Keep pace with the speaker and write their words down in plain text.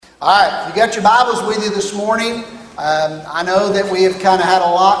All right, you got your Bibles with you this morning. I know that we have kind of had a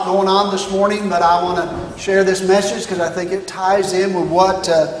lot going on this morning, but I want to share this message because I think it ties in with what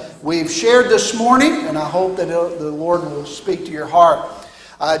we've shared this morning, and I hope that the Lord will speak to your heart.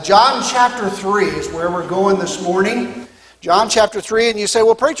 John chapter 3 is where we're going this morning. John chapter 3, and you say,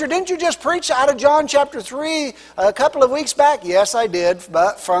 well, preacher, didn't you just preach out of John chapter 3 a couple of weeks back? Yes, I did,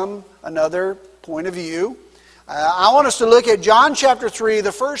 but from another point of view. I want us to look at John chapter 3,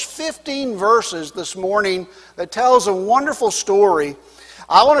 the first 15 verses this morning that tells a wonderful story.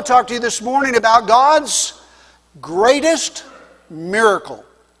 I want to talk to you this morning about God's greatest miracle.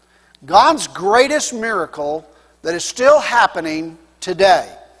 God's greatest miracle that is still happening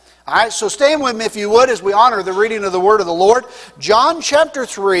today. All right, so stand with me if you would as we honor the reading of the Word of the Lord. John chapter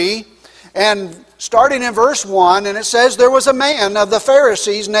 3, and starting in verse 1, and it says, there was a man of the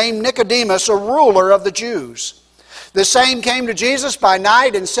Pharisees named Nicodemus, a ruler of the Jews. The same came to Jesus by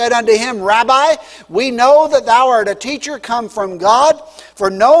night and said unto him, Rabbi, we know that thou art a teacher come from God, for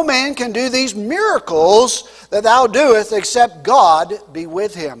no man can do these miracles that thou doest except God be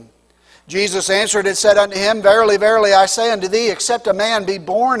with him. Jesus answered and said unto him, Verily, verily, I say unto thee, except a man be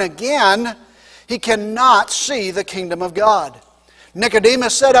born again, he cannot see the kingdom of God.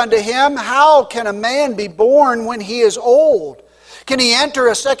 Nicodemus said unto him, How can a man be born when he is old? Can he enter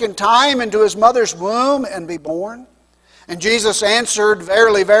a second time into his mother's womb and be born? And Jesus answered,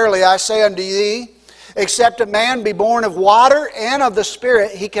 Verily, verily, I say unto thee, except a man be born of water and of the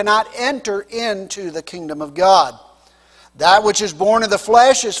Spirit, he cannot enter into the kingdom of God. That which is born of the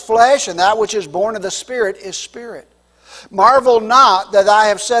flesh is flesh, and that which is born of the Spirit is spirit. Marvel not that I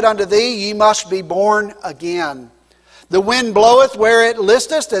have said unto thee, Ye must be born again. The wind bloweth where it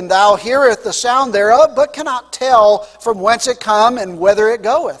listeth, and thou hearest the sound thereof, but cannot tell from whence it come and whither it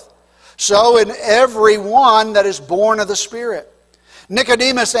goeth. So in every one that is born of the Spirit.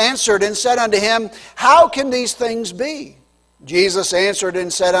 Nicodemus answered and said unto him, How can these things be? Jesus answered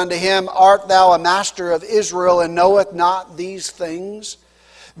and said unto him, Art thou a master of Israel, and knoweth not these things?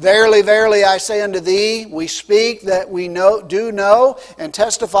 Verily, verily, I say unto thee, we speak that we do know, and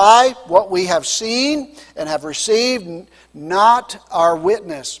testify what we have seen, and have received not our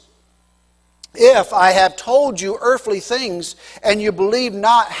witness. If I have told you earthly things, and you believe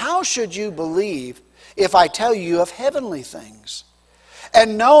not, how should you believe if I tell you of heavenly things?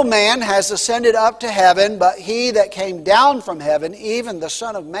 And no man has ascended up to heaven, but he that came down from heaven, even the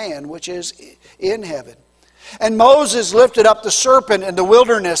Son of Man, which is in heaven. And Moses lifted up the serpent in the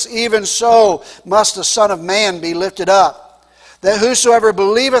wilderness, even so must the Son of Man be lifted up, that whosoever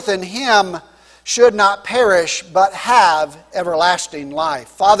believeth in him should not perish, but have everlasting life.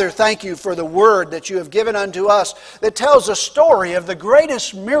 Father, thank you for the word that you have given unto us that tells a story of the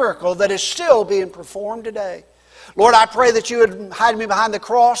greatest miracle that is still being performed today. Lord, I pray that you would hide me behind the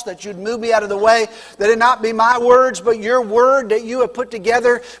cross, that you'd move me out of the way, that it not be my words, but your word that you have put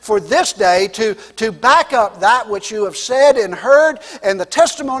together for this day to back up that which you have said and heard and the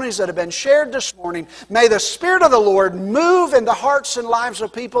testimonies that have been shared this morning. May the Spirit of the Lord move in the hearts and lives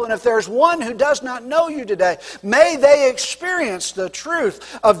of people, and if there's one who does not know you today, may they experience the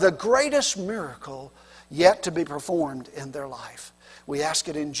truth of the greatest miracle yet to be performed in their life. We ask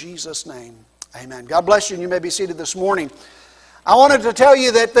it in Jesus' name. Amen. God bless you, and you may be seated this morning. I wanted to tell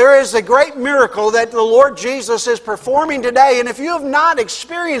you that there is a great miracle that the Lord Jesus is performing today, and if you have not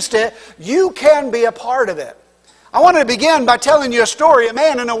experienced it, you can be a part of it. I wanted to begin by telling you a story. A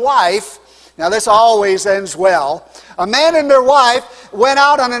man and a wife, now this always ends well. A man and their wife went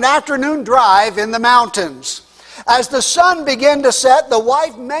out on an afternoon drive in the mountains. As the sun began to set, the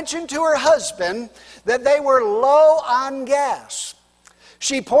wife mentioned to her husband that they were low on gas.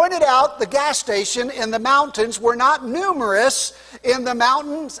 She pointed out the gas station in the mountains were not numerous in the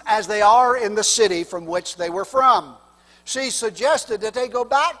mountains as they are in the city from which they were from. She suggested that they go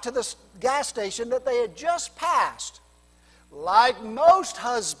back to the gas station that they had just passed. Like most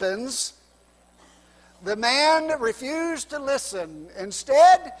husbands, the man refused to listen.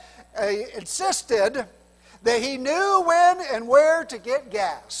 Instead, insisted that he knew when and where to get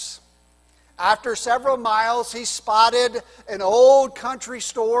gas. After several miles, he spotted an old country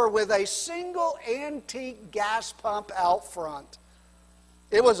store with a single antique gas pump out front.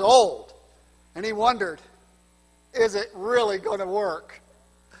 It was old, and he wondered, is it really going to work?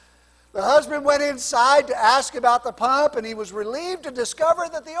 The husband went inside to ask about the pump, and he was relieved to discover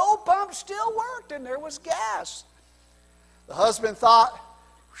that the old pump still worked and there was gas. The husband thought,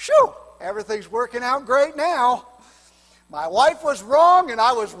 "Phew, everything's working out great now. My wife was wrong and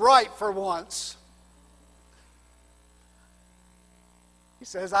I was right for once." He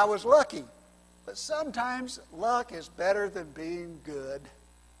says, "I was lucky, but sometimes luck is better than being good."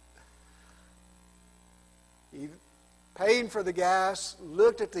 He paying for the gas,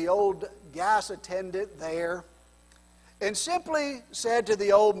 looked at the old gas attendant there, and simply said to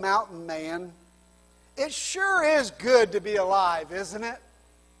the old mountain man, "It sure is good to be alive, isn't it?"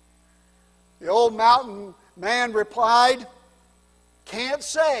 The old mountain man replied, "Can't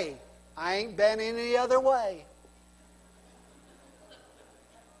say. I ain't been any other way."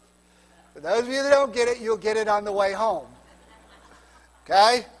 For those of you that don't get it, you'll get it on the way home.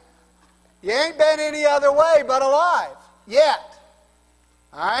 Okay? You ain't been any other way but alive. Yet.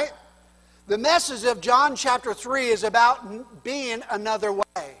 Alright? The message of John chapter 3 is about being another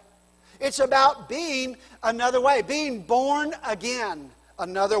way. It's about being another way. Being born again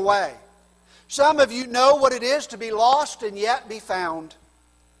another way. Some of you know what it is to be lost and yet be found.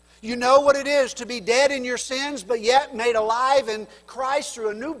 You know what it is to be dead in your sins but yet made alive in Christ through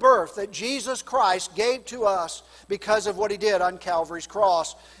a new birth that Jesus Christ gave to us because of what He did on Calvary's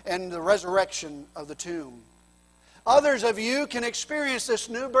cross and the resurrection of the tomb. Others of you can experience this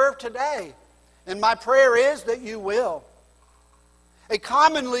new birth today, and my prayer is that you will. A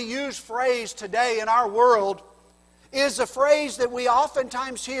commonly used phrase today in our world is a phrase that we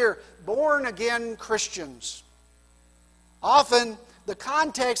oftentimes hear, born again Christians. Often the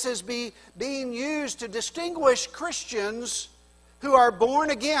context is being used to distinguish Christians who are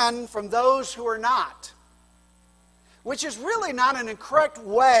born again from those who are not, which is really not an incorrect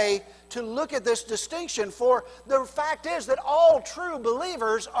way to look at this distinction, for the fact is that all true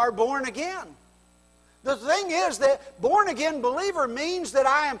believers are born again. The thing is that born again believer means that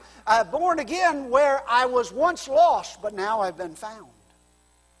I am born again where I was once lost, but now I've been found.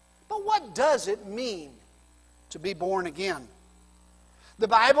 But what does it mean to be born again? The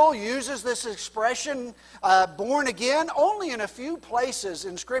Bible uses this expression, born again, only in a few places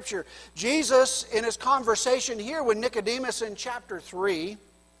in Scripture. Jesus, in his conversation here with Nicodemus in chapter 3,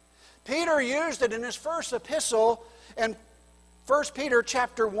 Peter used it in his first epistle in 1 Peter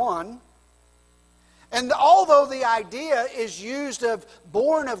chapter 1. And although the idea is used of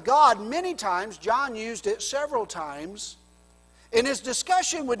born of God many times, John used it several times. In his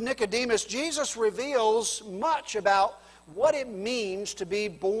discussion with Nicodemus, Jesus reveals much about what it means to be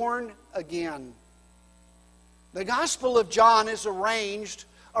born again. The Gospel of John is arranged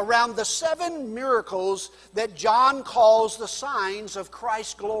around the 7 miracles that John calls the signs of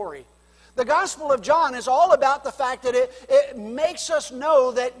Christ's glory. The Gospel of John is all about the fact that it makes us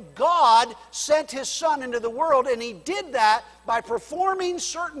know that God sent His Son into the world, and He did that by performing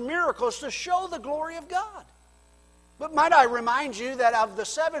certain miracles to show the glory of God. But might I remind you that of the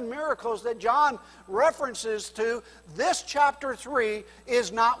 7 miracles that John references to, this chapter 3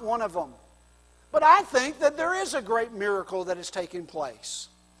 is not one of them. But I think that there is a great miracle that is taking place.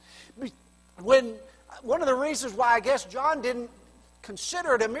 One of the reasons why I guess John didn't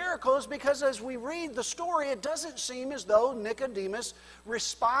consider it a miracle is because as we read the story, it doesn't seem as though Nicodemus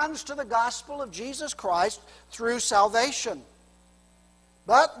responds to the gospel of Jesus Christ through salvation.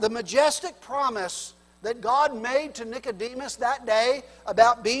 But the majestic promise that God made to Nicodemus that day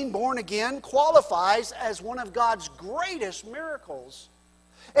about being born again qualifies as one of God's greatest miracles.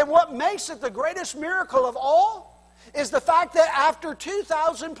 And what makes it the greatest miracle of all is the fact that after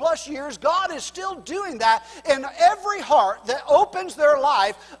 2,000 plus years, God is still doing that in every heart that opens their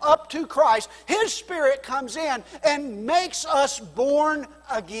life up to Christ. His Spirit comes in and makes us born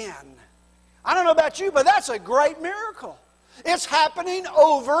again. I don't know about you, but that's a great miracle. It's happening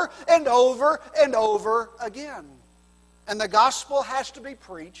over and over and over again. And the gospel has to be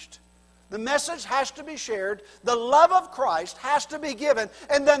preached. The message has to be shared. The love of Christ has to be given.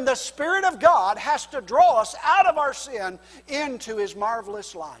 And then the Spirit of God has to draw us out of our sin into His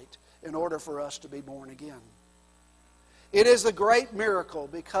marvelous light in order for us to be born again. It is a great miracle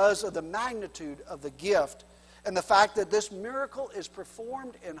because of the magnitude of the gift and the fact that this miracle is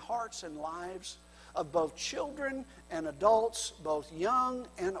performed in hearts and lives of both children and adults, both young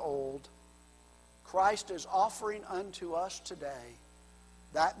and old. Christ is offering unto us today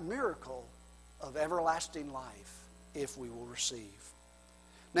that miracle of everlasting life if we will receive.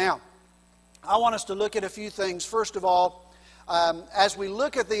 Now, I want us to look at a few things. First of all, as we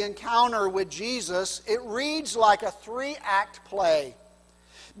look at the encounter with Jesus, it reads like a 3-act play,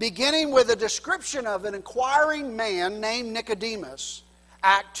 beginning with a description of an inquiring man named Nicodemus.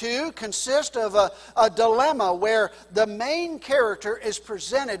 Act 2 consists of a dilemma where the main character is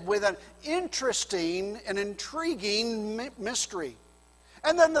presented with an interesting and intriguing mystery.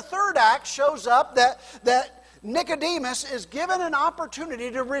 And then the 3rd act shows up that Nicodemus is given an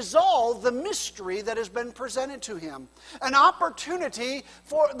opportunity to resolve the mystery that has been presented to him. An opportunity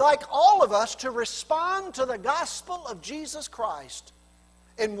for, like all of us, to respond to the gospel of Jesus Christ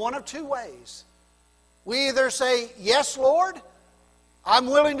in one of 2 ways. We either say, yes, Lord, I'm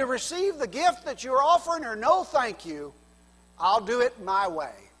willing to receive the gift that you're offering, or no, thank you, I'll do it my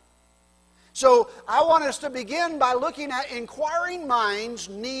way. So I want us to begin by looking at inquiring minds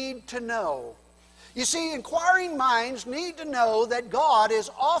need to know. You see, inquiring minds need to know that God is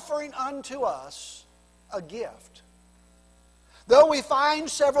offering unto us a gift. Though we find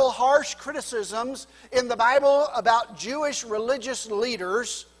several harsh criticisms in the Bible about Jewish religious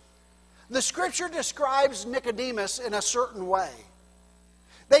leaders, the Scripture describes Nicodemus in a certain way.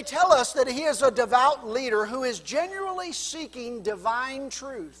 They tell us that he is a devout leader who is genuinely seeking divine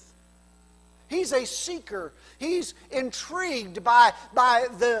truth. He's a seeker. He's intrigued by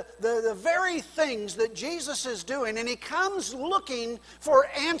the very things that Jesus is doing, and he comes looking for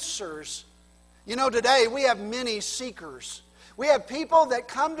answers. You know, today we have many seekers. We have people that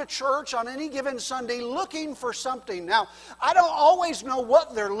come to church on any given Sunday looking for something. Now, I don't always know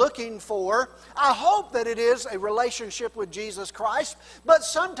what they're looking for. I hope that it is a relationship with Jesus Christ, but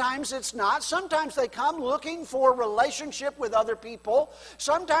sometimes it's not. Sometimes they come looking for a relationship with other people.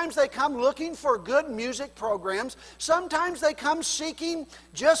 Sometimes they come looking for good music programs. Sometimes they come seeking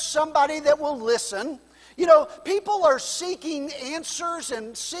just somebody that will listen. You know, people are seeking answers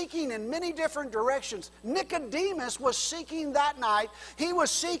and seeking in many different directions. Nicodemus was seeking that night. He was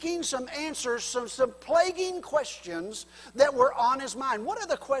seeking some answers, some plaguing questions that were on his mind. What are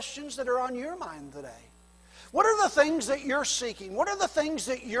the questions that are on your mind today? What are the things that you're seeking? What are the things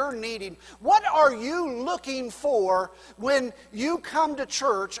that you're needing? What are you looking for when you come to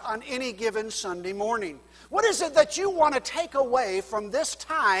church on any given Sunday morning? What is it that you want to take away from this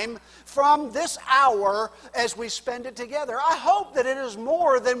time, from this hour as we spend it together? I hope that it is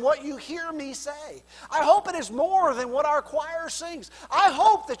more than what you hear me say. I hope it is more than what our choir sings. I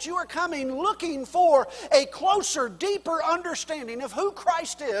hope that you are coming looking for a closer, deeper understanding of who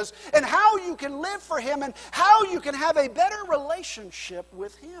Christ is and how you can live for Him and how you can have a better relationship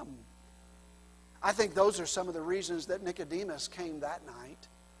with Him. I think those are some of the reasons that Nicodemus came that night,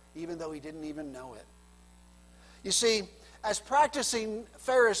 even though he didn't even know it. You see, as practicing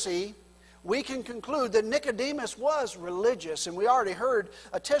Pharisee, we can conclude that Nicodemus was religious, and we already heard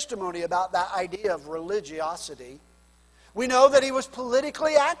a testimony about that idea of religiosity. We know that he was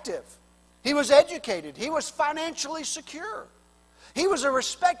politically active. He was educated. He was financially secure. He was a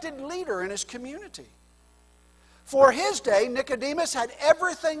respected leader in his community. For his day, Nicodemus had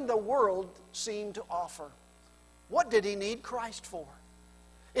everything the world seemed to offer. What did he need Christ for?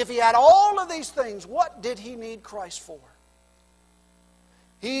 If he had all of these things, what did he need Christ for?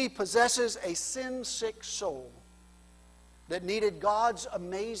 He possesses a sin-sick soul that needed God's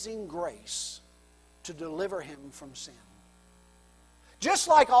amazing grace to deliver him from sin. Just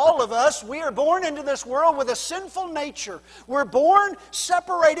like all of us, we are born into this world with a sinful nature. We're born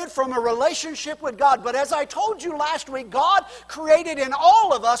separated from a relationship with God. But as I told you last week, God created in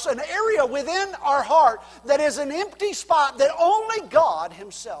all of us an area within our heart that is an empty spot that only God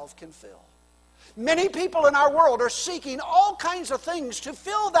Himself can fill. Many people in our world are seeking all kinds of things to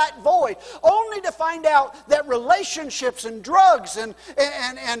fill that void, only to find out that relationships and drugs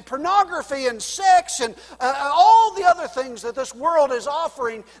and pornography and sex and all the other things that this world is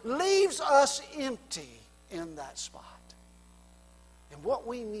offering leaves us empty in that spot. And what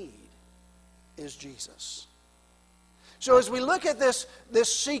we need is Jesus. So as we look at this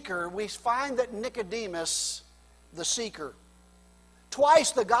seeker, we find that Nicodemus, the seeker,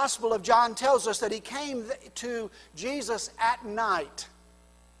 twice the Gospel of John tells us that he came to Jesus at night.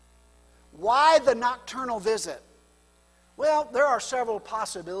 Why the nocturnal visit? Well, there are several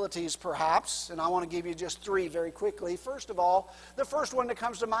possibilities perhaps, and I want to give you just three very quickly. First of all, the first one that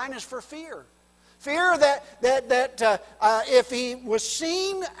comes to mind is for fear. Fear that if he was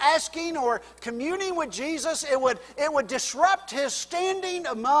seen asking or communing with Jesus, it would disrupt his standing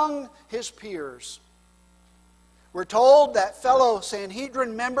among his peers. We're told that fellow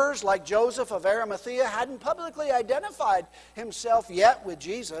Sanhedrin members like Joseph of Arimathea hadn't publicly identified himself yet with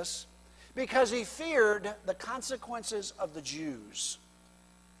Jesus because he feared the consequences of the Jews.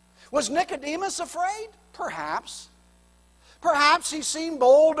 Was Nicodemus afraid? Perhaps. Perhaps he seemed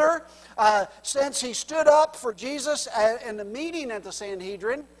bolder since he stood up for Jesus in the meeting at the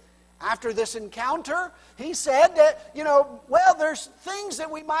Sanhedrin. After this encounter, he said that, well, there's things that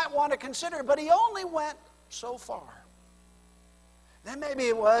we might want to consider, but he only went so far. Then maybe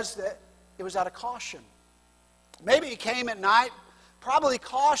it was that it was out of caution. Maybe he came at night. Probably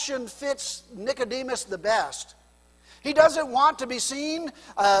caution fits Nicodemus the best. He doesn't want to be seen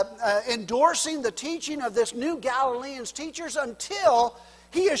endorsing the teaching of this new Galilean's teachers until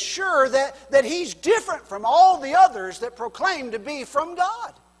he is sure that he's different from all the others that proclaim to be from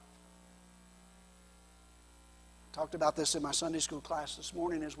God. Talked about this in my Sunday school class this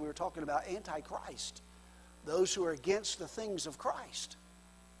morning as we were talking about Antichrist, those who are against the things of Christ.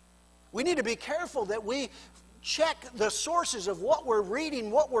 We need to be careful that we check the sources of what we're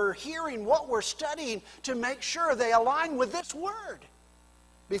reading, what we're hearing, what we're studying to make sure they align with this Word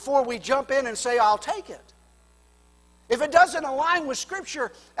before we jump in and say, I'll take it. If it doesn't align with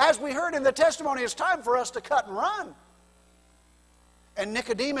Scripture, as we heard in the testimony, it's time for us to cut and run. And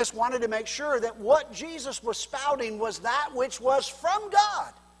Nicodemus wanted to make sure that what Jesus was spouting was that which was from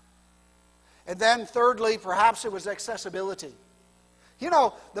God. And then thirdly, perhaps it was accessibility. You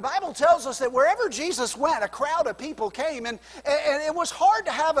know, the Bible tells us that wherever Jesus went, a crowd of people came, and it was hard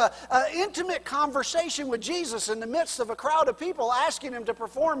to have an intimate conversation with Jesus in the midst of a crowd of people asking Him to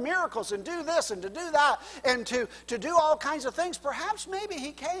perform miracles and do this and to do that and to do all kinds of things. Perhaps maybe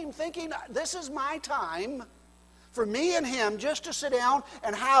He came thinking, this is my time for me and Him just to sit down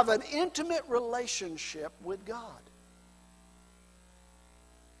and have an intimate relationship with God.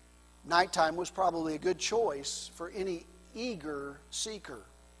 Nighttime was probably a good choice for any eager seeker.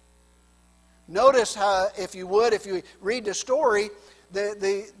 Notice how, if you read the story,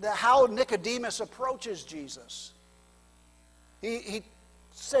 how Nicodemus approaches Jesus. He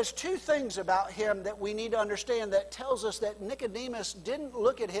says two things about him that we need to understand that tells us that Nicodemus didn't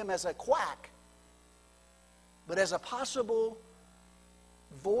look at him as a quack, but as a possible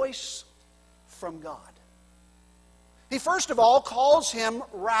voice from God. He first of all calls him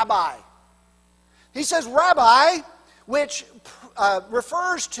Rabbi. He says, Rabbi, which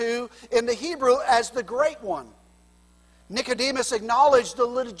refers to, in the Hebrew, as the Great One. Nicodemus acknowledged the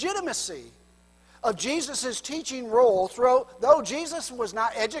legitimacy of Jesus' teaching role, though Jesus was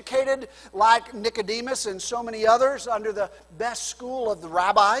not educated like Nicodemus and so many others under the best school of the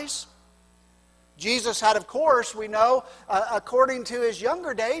rabbis. Jesus had, of course, we know, according to his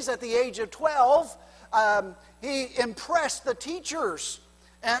younger days, at the age of 12, he impressed the teachers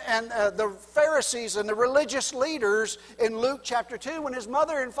and the Pharisees and the religious leaders in Luke chapter 2 when his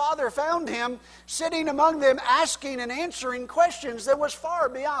mother and father found him sitting among them asking and answering questions that was far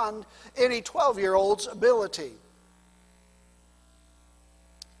beyond any 12-year-old's ability.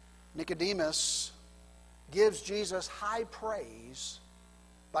 Nicodemus gives Jesus high praise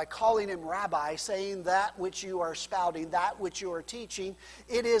by calling him Rabbi, saying that which you are spouting, that which you are teaching,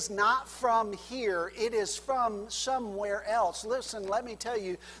 it is not from here, it is from somewhere else. Listen, let me tell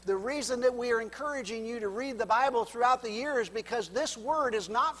you, the reason that we are encouraging you to read the Bible throughout the year is because this word is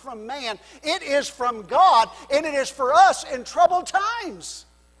not from man, it is from God, and it is for us in troubled times.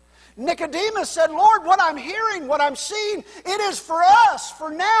 Nicodemus said, Lord, what I'm hearing, what I'm seeing, it is for us,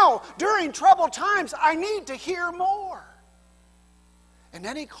 for now, during troubled times, I need to hear more. And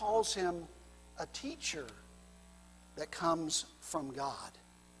then he calls him a teacher that comes from God.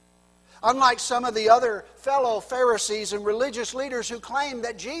 Unlike some of the other fellow Pharisees and religious leaders who claimed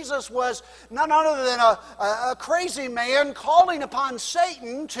that Jesus was none other than a crazy man calling upon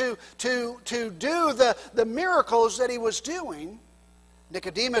Satan to do the miracles that he was doing,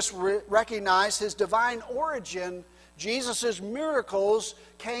 Nicodemus recognized his divine origin. Jesus' miracles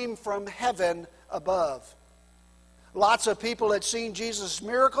came from heaven above. Lots of people had seen Jesus'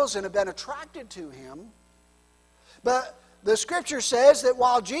 miracles and have been attracted to him. But the Scripture says that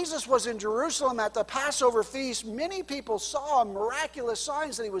while Jesus was in Jerusalem at the Passover feast, many people saw miraculous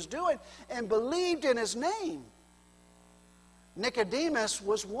signs that he was doing and believed in his name. Nicodemus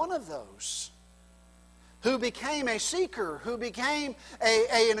was one of those who became a seeker, who became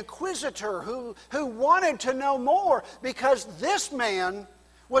an inquisitor, who wanted to know more, because this man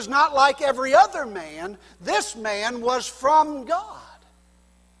was not like every other man. This man was from God.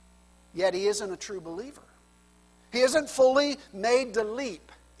 Yet he isn't a true believer. He isn't fully made the leap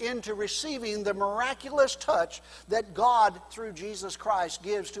into receiving the miraculous touch that God, through Jesus Christ,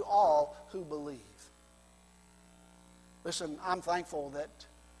 gives to all who believe. Listen, I'm thankful that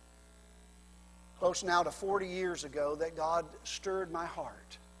close now to 40 years ago that God stirred my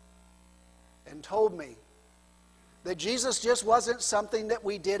heart and told me that Jesus just wasn't something that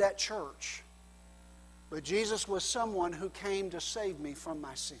we did at church, but Jesus was someone who came to save me from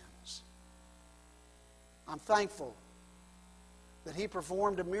my sins. I'm thankful that He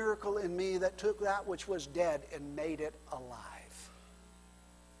performed a miracle in me that took that which was dead and made it alive.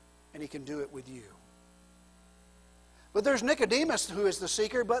 And He can do it with you. But there's Nicodemus who is the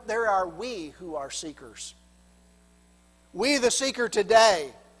seeker, but there are we who are seekers. We, the seeker today.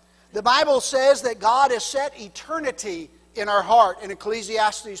 The Bible says that God has set eternity in our heart in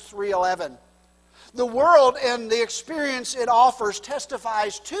Ecclesiastes 3:11. The world and the experience it offers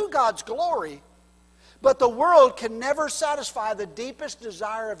testifies to God's glory, but the world can never satisfy the deepest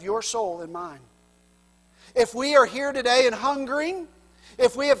desire of your soul and mine. If we are here today and hungering,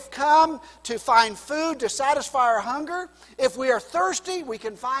 if we have come to find food to satisfy our hunger, if we are thirsty, we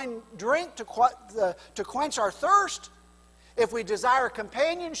can find drink to quench our thirst. If we desire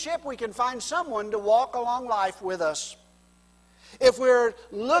companionship, we can find someone to walk along life with us. If we're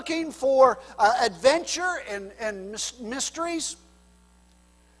looking for adventure and mysteries,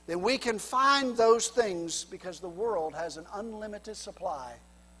 then we can find those things because the world has an unlimited supply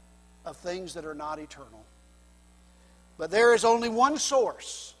of things that are not eternal. But there is only one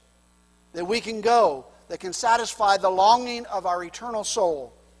source that we can go that can satisfy the longing of our eternal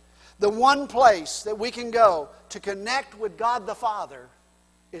soul. The one place that we can go to connect with God the Father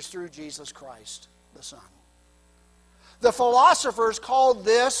is through Jesus Christ the Son. The philosophers called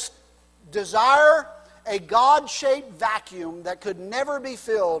this desire a God-shaped vacuum that could never be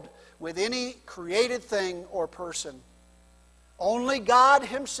filled with any created thing or person. Only God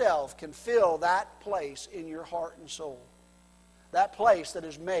Himself can fill that place in your heart and soul. That place that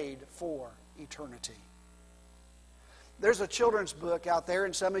is made for eternity. There's a children's book out there,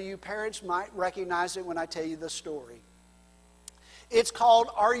 and some of you parents might recognize it when I tell you the story. It's called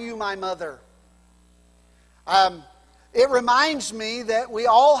Are You My Mother? It reminds me that we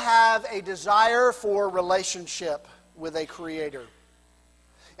all have a desire for relationship with a Creator.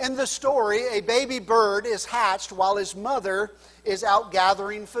 In the story, a baby bird is hatched while his mother is out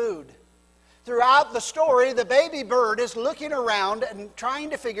gathering food. Throughout the story, the baby bird is looking around and trying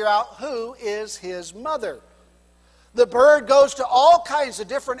to figure out who is his mother. The bird goes to all kinds of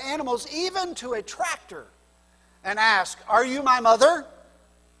different animals, even to a tractor, and asks, "Are you my mother?"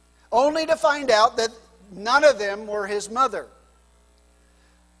 Only to find out that none of them were his mother.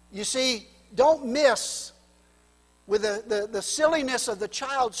 You see, don't miss, with the silliness of the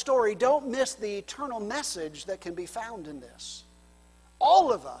child's story, don't miss the eternal message that can be found in this.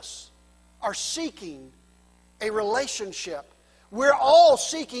 All of us are seeking a relationship. We're all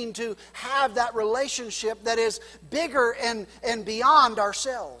seeking to have that relationship that is bigger and beyond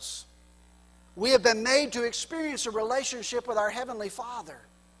ourselves. We have been made to experience a relationship with our Heavenly Father.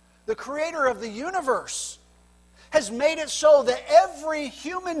 The Creator of the universe has made it so that every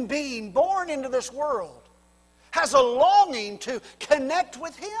human being born into this world has a longing to connect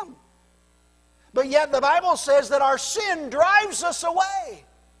with Him. But yet the Bible says that our sin drives us away.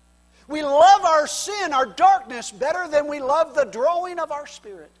 We love our sin, our darkness, better than we love the drawing of our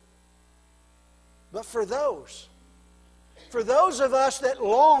spirit. But for those of us that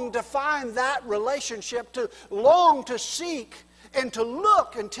long to find that relationship, to long to seek and to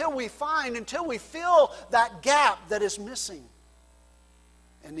look until we fill that gap that is missing.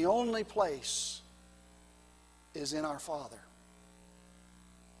 And the only place is in our Father.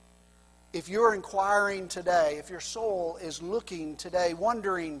 If you're inquiring today, if your soul is looking today,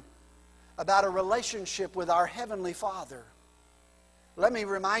 wondering about a relationship with our Heavenly Father, let me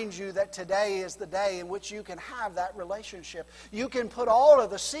remind you that today is the day in which you can have that relationship. You can put all of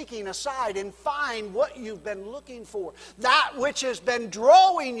the seeking aside and find what you've been looking for. That which has been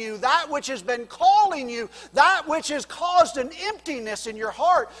drawing you, that which has been calling you, that which has caused an emptiness in your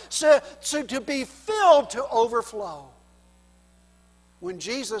heart, so to be filled to overflow. When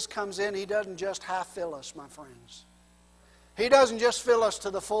Jesus comes in, He doesn't just half fill us, my friends. He doesn't just fill us to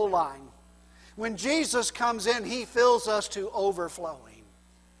the full line. When Jesus comes in, He fills us to overflowing.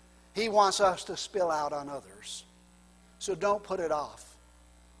 He wants us to spill out on others. So don't put it off.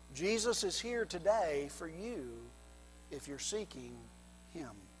 Jesus is here today for you if you're seeking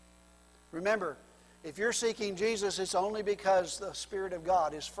Him. Remember, if you're seeking Jesus, it's only because the Spirit of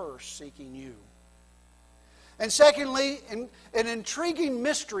God is first seeking you. And secondly, an intriguing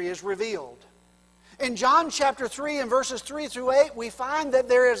mystery is revealed. In John chapter 3 and verses 3 through 8, we find that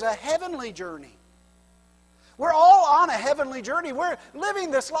there is a heavenly journey. We're all on a heavenly journey. We're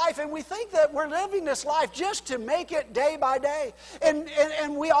living this life, and we think that we're living this life just to make it day by day.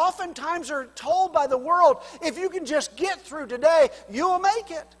 And we oftentimes are told by the world, if you can just get through today, you'll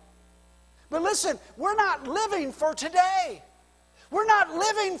make it. But listen, we're not living for today. We're not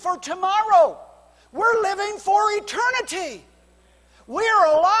living for tomorrow. We're living for eternity. We are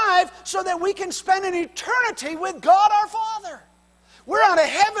alive so that we can spend an eternity with God our Father. We're on a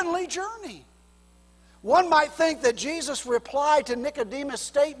heavenly journey. One might think that Jesus' reply to Nicodemus'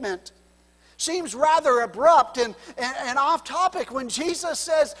 statement seems rather abrupt and off topic when Jesus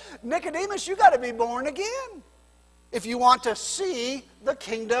says, Nicodemus, you got to be born again if you want to see the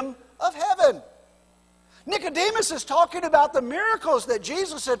kingdom of heaven. Nicodemus is talking about the miracles that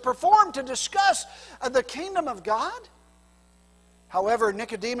Jesus had performed to discuss the kingdom of God. However,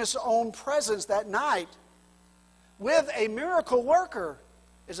 Nicodemus' own presence that night with a miracle worker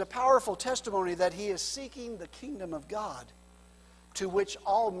is a powerful testimony that he is seeking the kingdom of God, to which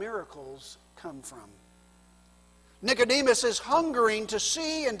all miracles come from. Nicodemus is hungering to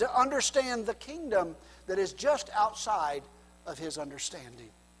see and to understand the kingdom that is just outside of his understanding.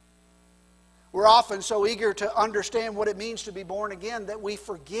 We're often so eager to understand what it means to be born again that we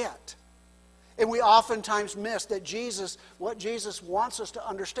forget. And we oftentimes miss that what Jesus wants us to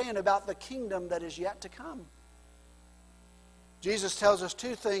understand about the kingdom that is yet to come. Jesus tells us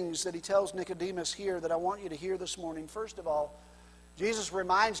two things that he tells Nicodemus here that I want you to hear this morning. First of all, Jesus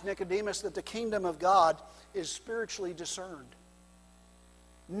reminds Nicodemus that the kingdom of God is spiritually discerned.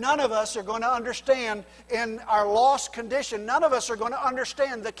 None of us are going to understand in our lost condition, none of us are going to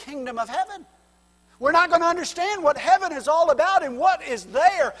understand the kingdom of heaven. We're not going to understand what heaven is all about and what is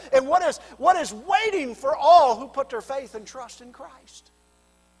there and what is waiting for all who put their faith and trust in Christ.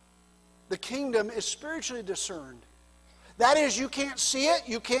 The kingdom is spiritually discerned. That is, you can't see it,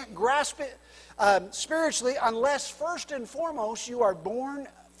 you can't grasp it spiritually unless first and foremost you are born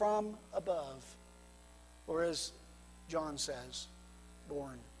from above. Or as John says,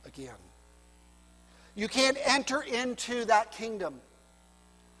 born again. You can't enter into that kingdom.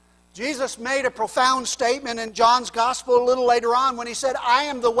 Jesus made a profound statement in John's Gospel a little later on when he said, I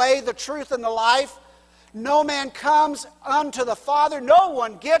am the way, the truth, and the life. No man comes unto the Father. No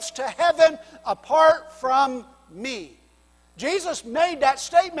one gets to heaven apart from me. Jesus made that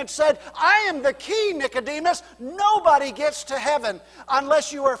statement, said, I am the key, Nicodemus. Nobody gets to heaven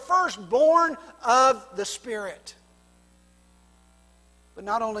unless you are first born of the Spirit. But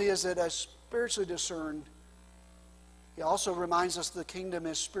not only is it as spiritually discerned, he also reminds us the kingdom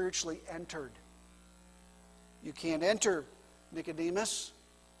is spiritually entered. You can't enter, Nicodemus,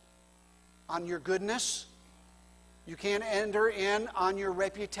 on your goodness. You can't enter in on your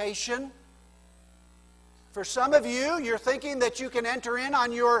reputation. For some of you, you're thinking that you can enter in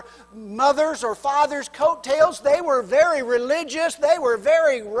on your mother's or father's coattails. They were very religious. They were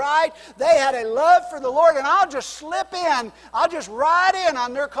very right. They had a love for the Lord, and I'll just slip in. I'll just ride in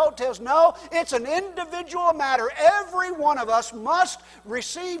on their coattails. No, it's an individual matter. Every one of us must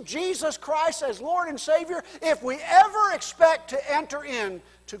receive Jesus Christ as Lord and Savior if we ever expect to enter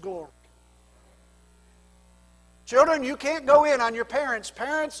into glory. Children, you can't go in on your parents.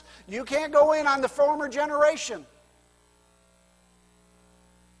 Parents, you can't go in on the former generation.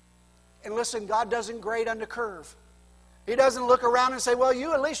 And listen, God doesn't grade on the curve. He doesn't look around and say, well,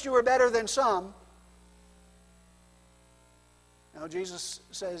 at least you were better than some. No, Jesus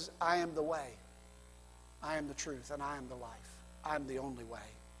says, I am the way, I am the truth, and I am the life. I am the only way.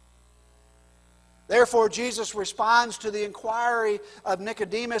 Therefore, Jesus responds to the inquiry of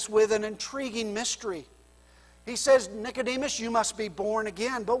Nicodemus with an intriguing mystery. He says, Nicodemus, you must be born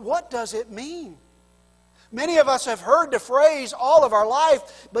again. But what does it mean? Many of us have heard the phrase all of our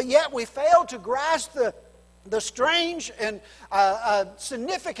life, but yet we fail to grasp the strange and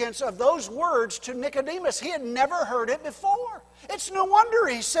significance of those words to Nicodemus. He had never heard it before. It's no wonder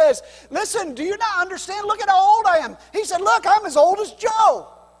he says, listen, do you not understand? Look at how old I am. He said, look, I'm as old as Joe.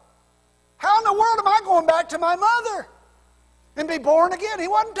 How in the world am I going back to my mother and be born again? He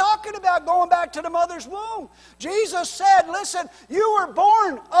wasn't talking about going back to the mother's womb. Jesus said, listen, you were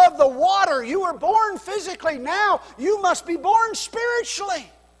born of the water. You were born physically. Now you must be born spiritually.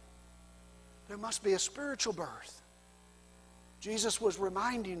 There must be a spiritual birth. Jesus was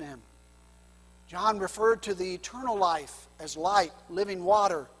reminding him. John referred to the eternal life as light, living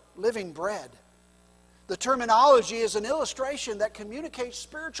water, living bread. The terminology is an illustration that communicates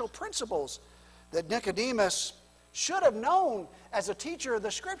spiritual principles that Nicodemus should have known as a teacher of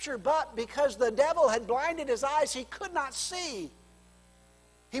the Scripture, but because the devil had blinded his eyes, he could not see.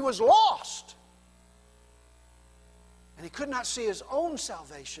 He was lost. And he could not see his own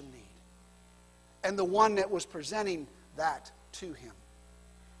salvation need and the one that was presenting that to him.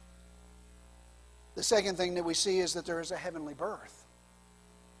 The second thing that we see is that there is a heavenly birth.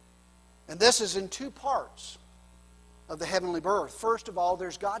 And this is in two parts of the heavenly birth. First of all,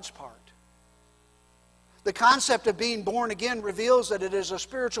 there's God's part. The concept of being born again reveals that it is a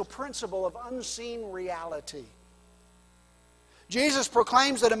spiritual principle of unseen reality. Jesus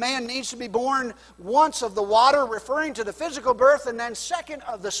proclaims that a man needs to be born once of the water, referring to the physical birth, and then second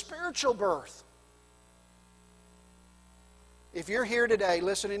of the spiritual birth. If you're here today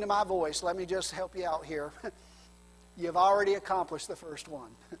listening to my voice, let me just help you out here. You've already accomplished the first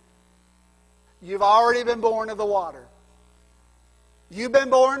one. You've already been born of the water. You've been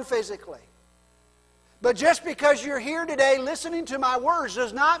born physically. But just because you're here today listening to my words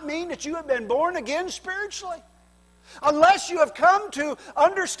does not mean that you have been born again spiritually. Unless you have come to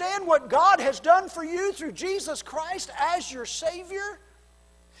understand what God has done for you through Jesus Christ as your Savior,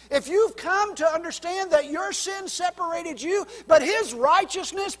 if you've come to understand that your sin separated you, but His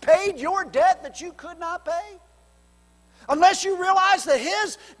righteousness paid your debt that you could not pay, unless you realize that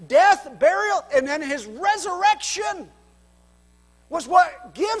His death, burial, and then His resurrection was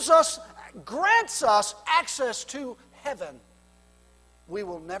what grants us access to heaven, we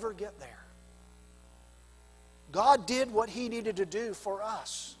will never get there. God did what He needed to do for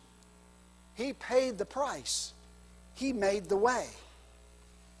us. He paid the price. He made the way.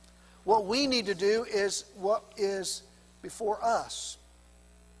 What we need to do is what is before us.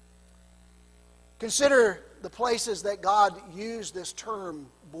 Consider the places that God used this term,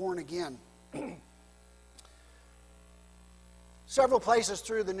 born again. Several places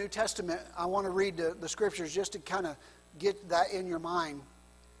through the New Testament, I want to read the scriptures just to kind of get that in your mind.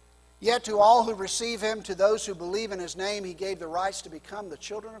 Yet to all who receive Him, to those who believe in His name, He gave the rights to become the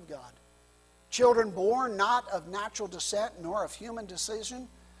children of God. Children born not of natural descent, nor of human decision,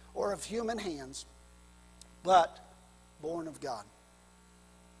 or of human hands, but born of God.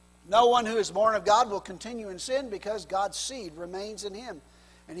 No one who is born of God will continue in sin, because God's seed remains in him,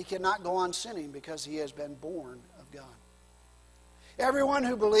 and he cannot go on sinning because he has been born of God. Everyone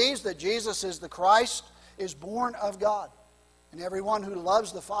who believes that Jesus is the Christ is born of God, and everyone who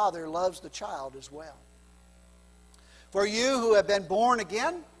loves the Father loves the child as well. For you who have been born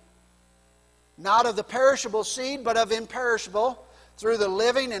again, not of the perishable seed, but of imperishable, through the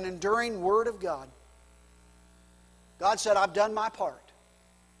living and enduring Word of God. God said, I've done my part.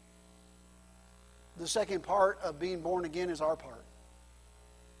 The second part of being born again is our part.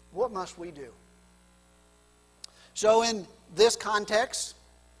 What must we do? So in this context,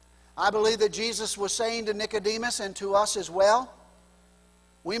 I believe that Jesus was saying to Nicodemus and to us as well,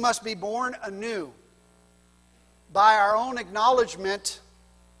 we must be born anew by our own acknowledgement,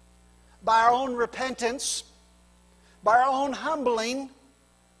 by our own repentance, by our own humbling,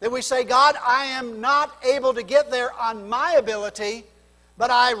 that we say, God, I am not able to get there on my ability,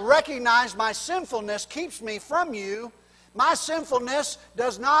 but I recognize my sinfulness keeps me from you. My sinfulness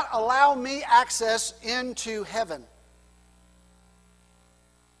does not allow me access into heaven.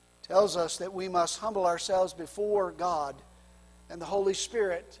 It tells us that we must humble ourselves before God and the Holy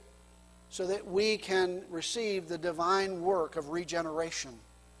Spirit so that we can receive the divine work of regeneration.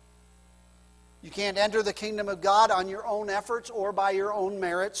 You can't enter the kingdom of God on your own efforts or by your own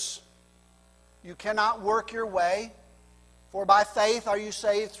merits. You cannot work your way. For by faith are you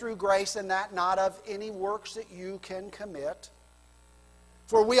saved through grace, and that not of any works that you can commit.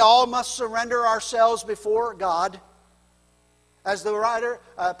 For we all must surrender ourselves before God. As the writer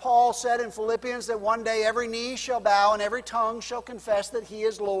Paul said in Philippians, that one day every knee shall bow and every tongue shall confess that He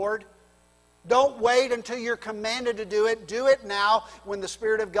is Lord. Don't wait until you're commanded to do it. Do it now when the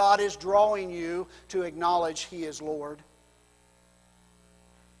Spirit of God is drawing you to acknowledge He is Lord.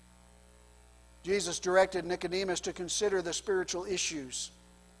 Jesus directed Nicodemus to consider the spiritual issues,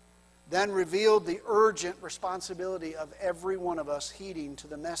 then revealed the urgent responsibility of every one of us heeding to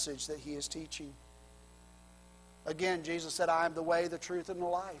the message that He is teaching. Again, Jesus said, I am the way, the truth, and the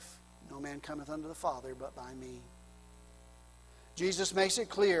life. No man cometh unto the Father but by me. Jesus makes it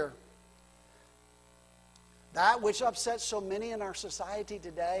clear that which upsets so many in our society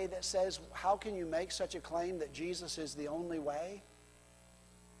today that says, how can you make such a claim that Jesus is the only way?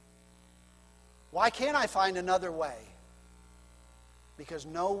 Why can't I find another way? Because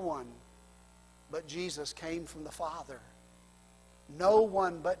no one but Jesus came from the Father. No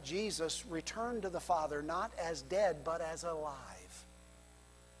one but Jesus returned to the Father, not as dead, but as alive.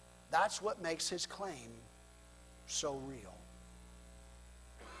 That's what makes His claim so real.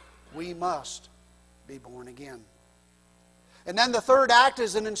 We must be born again. And then the third act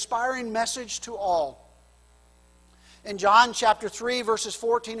is an inspiring message to all. In John chapter 3, verses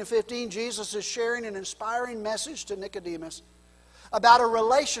 14 and 15, Jesus is sharing an inspiring message to Nicodemus about a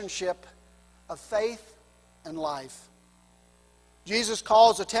relationship of faith and life. Jesus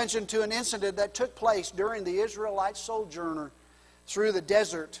calls attention to an incident that took place during the Israelite sojourner through the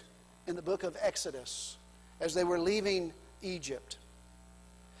desert in the book of Exodus as they were leaving Egypt.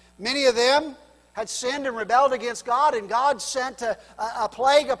 Many of them had sinned and rebelled against God, and God sent a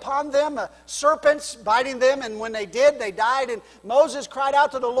plague upon them, serpents biting them, and when they did, they died. And Moses cried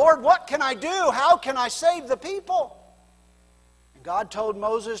out to the Lord, what can I do? How can I save the people? And God told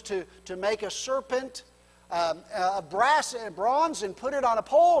Moses to make a serpent of brass and bronze and put it on a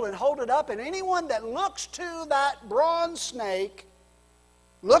pole and hold it up, and anyone that looks to that bronze snake,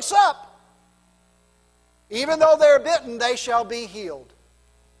 looks up, even though they're bitten, they shall be healed.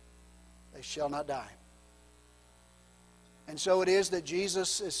 They shall not die. And so it is that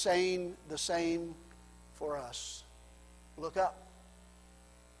Jesus is saying the same for us. Look up.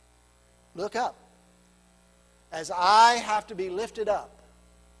 Look up. As I have to be lifted up,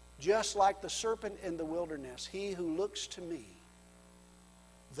 just like the serpent in the wilderness, he who looks to me,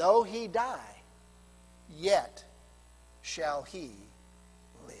 though he die, yet shall he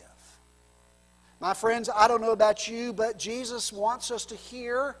live. My friends, I don't know about you, but Jesus wants us to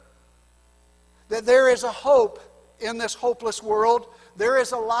hear that there is a hope in this hopeless world. There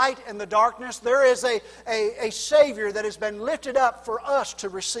is a light in the darkness. There is a Savior that has been lifted up for us to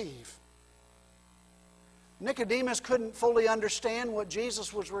receive. Nicodemus couldn't fully understand what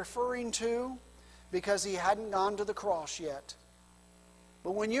Jesus was referring to because he hadn't gone to the cross yet.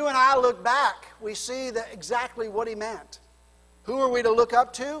 But when you and I look back, we see that exactly what he meant. Who are we to look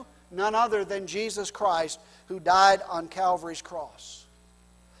up to? None other than Jesus Christ, who died on Calvary's cross.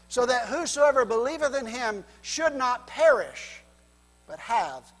 So that whosoever believeth in him should not perish, but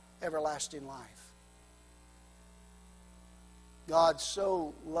have everlasting life. God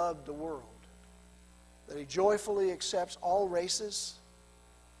so loved the world that he joyfully accepts all races,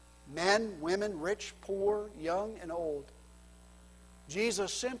 men, women, rich, poor, young, and old.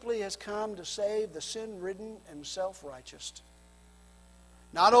 Jesus simply has come to save the sin-ridden and self-righteous.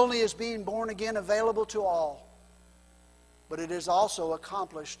 Not only is being born again available to all, but it is also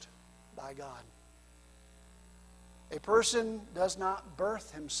accomplished by God. A person does not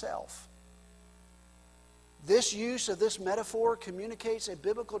birth himself. This use of this metaphor communicates a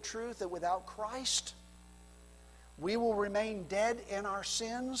biblical truth that without Christ, we will remain dead in our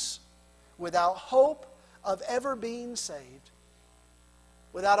sins, without hope of ever being saved,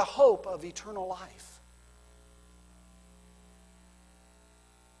 without a hope of eternal life.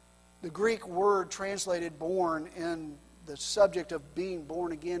 The Greek word translated born in the subject of being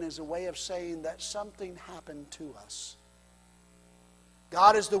born again is a way of saying that something happened to us.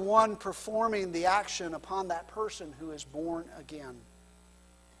 God is the one performing the action upon that person who is born again.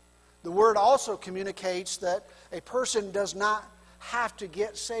 The word also communicates that a person does not have to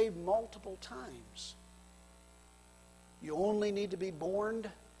get saved multiple times. You only need to be born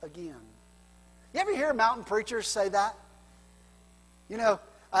again. You ever hear mountain preachers say that? You know,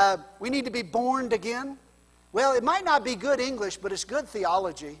 we need to be born again. Well, it might not be good English, but it's good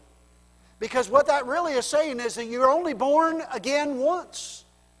theology. Because what that really is saying is that you're only born again once.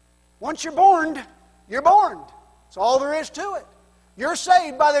 Once you're born, you're born. That's all there is to it. You're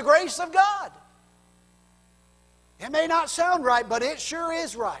saved by the grace of God. It may not sound right, but it sure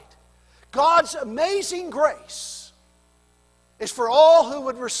is right. God's amazing grace is for all who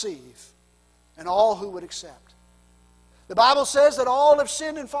would receive and all who would accept. The Bible says that all have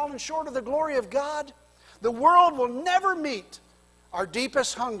sinned and fallen short of the glory of God. The world will never meet our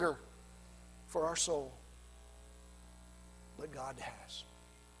deepest hunger for our soul. But God has.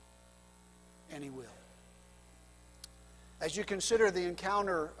 And He will. As you consider the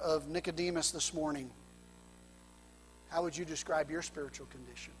encounter of Nicodemus this morning, how would you describe your spiritual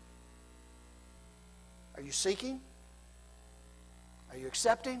condition? Are you seeking? Are you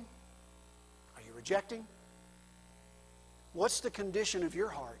accepting? Are you rejecting? What's the condition of your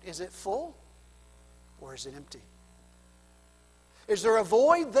heart? Is it full or is it empty? Is there a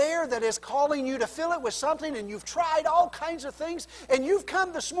void there that is calling you to fill it with something, and you've tried all kinds of things, and you've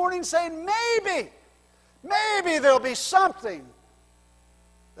come this morning saying, maybe there'll be something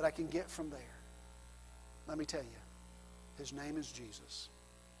that I can get from there? Let me tell you, His name is Jesus.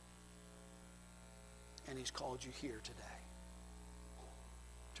 And He's called you here today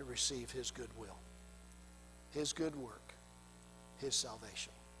to receive His goodwill, His good work, His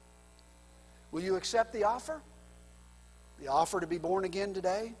salvation. Will you accept the offer? The offer to be born again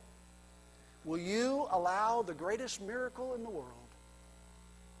today? Will you allow the greatest miracle in the world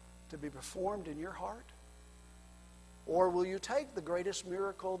to be performed in your heart? Or will you take the greatest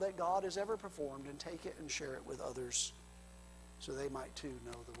miracle that God has ever performed and take it and share it with others so they might too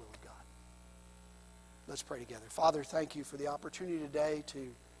know the will of God? Let's pray together. Father, thank you for the opportunity today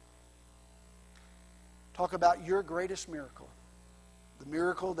to talk about your greatest miracle. The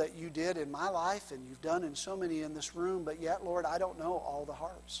miracle that you did in my life and you've done in so many in this room, but yet, Lord, I don't know all the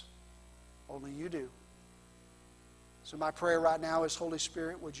hearts. Only you do. So my prayer right now is, Holy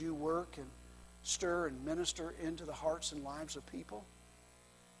Spirit, would you work and stir and minister into the hearts and lives of people?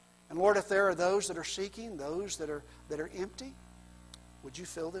 And Lord, if there are those that are seeking, those that are empty, would you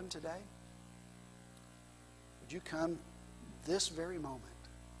fill them today? Would you come this very moment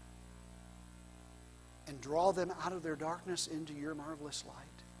and draw them out of their darkness into your marvelous light?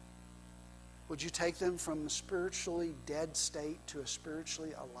 Would you take them from a spiritually dead state to a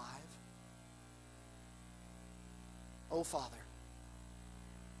spiritually alive? Oh, Father,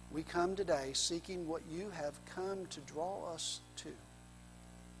 we come today seeking what you have come to draw us to.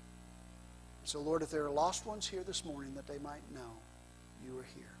 So, Lord, if there are lost ones here this morning, that they might know you are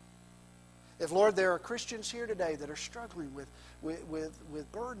here. If, Lord, there are Christians here today that are struggling with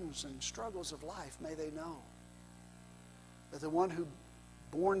burdens and struggles of life, may they know that the one who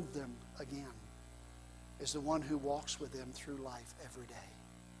born them again is the one who walks with them through life every day.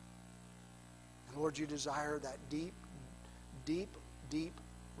 And Lord, you desire that deep, deep, deep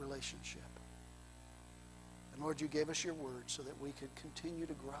relationship. And Lord, you gave us your word so that we could continue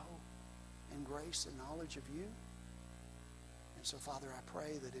to grow in grace and knowledge of you. And so, Father, I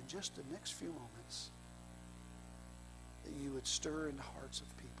pray that in just the next few moments that you would stir in the hearts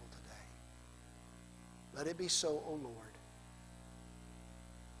of people today. Let it be so, O Lord,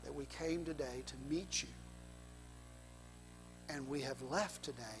 that we came today to meet you, and we have left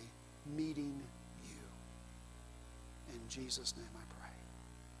today meeting you. In Jesus' name I pray.